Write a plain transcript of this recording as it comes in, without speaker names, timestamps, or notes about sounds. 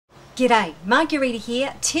G'day, Marguerita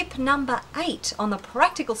here. Tip number 8 on the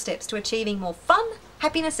practical steps to achieving more fun,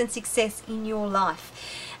 happiness and success in your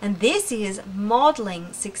life. And this is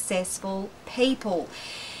modeling successful people.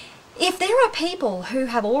 If there are people who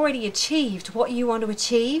have already achieved what you want to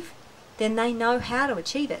achieve, then they know how to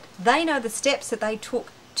achieve it. They know the steps that they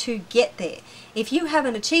took to get there. If you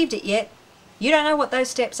haven't achieved it yet, you don't know what those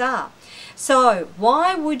steps are. So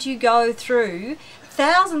why would you go through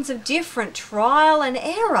thousands of different trial and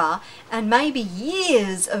error and maybe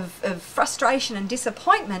years of frustration and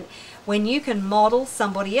disappointment when you can model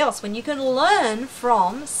somebody else, when you can learn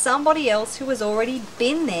from somebody else who has already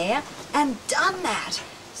been there and done that?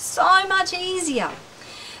 So much easier.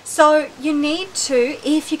 So you need to,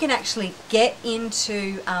 if you can actually get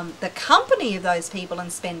into the company of those people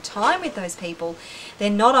and spend time with those people,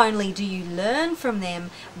 then not only do you learn from them,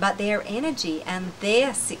 but their energy and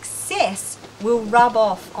their success will rub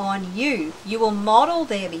off on you. You will model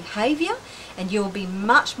their behavior and you will be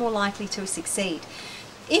much more likely to succeed.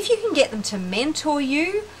 If you can get them to mentor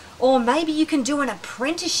you, or maybe you can do an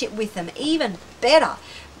apprenticeship with them, even better.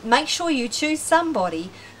 Make sure you choose somebody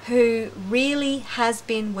who really has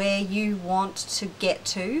been where you want to get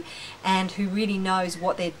to and who really knows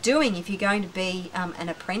what they're doing if you're going to be an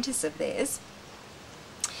apprentice of theirs,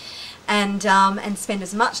 and spend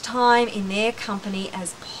as much time in their company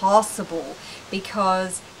as possible,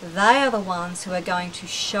 because they are the ones who are going to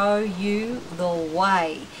show you the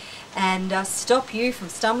way and stop you from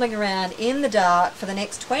stumbling around in the dark for the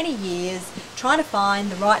next 20 years trying to find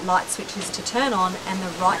the right light switches to turn on and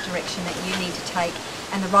the right direction that you need to take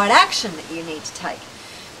and the right action that you need to take.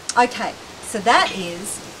 Okay, so that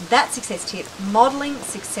is that success tip, modeling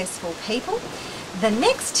successful people. The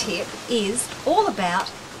next tip is all about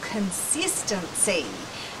consistency.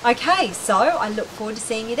 Okay, so I look forward to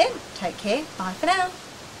seeing you then. Take care. Bye for now.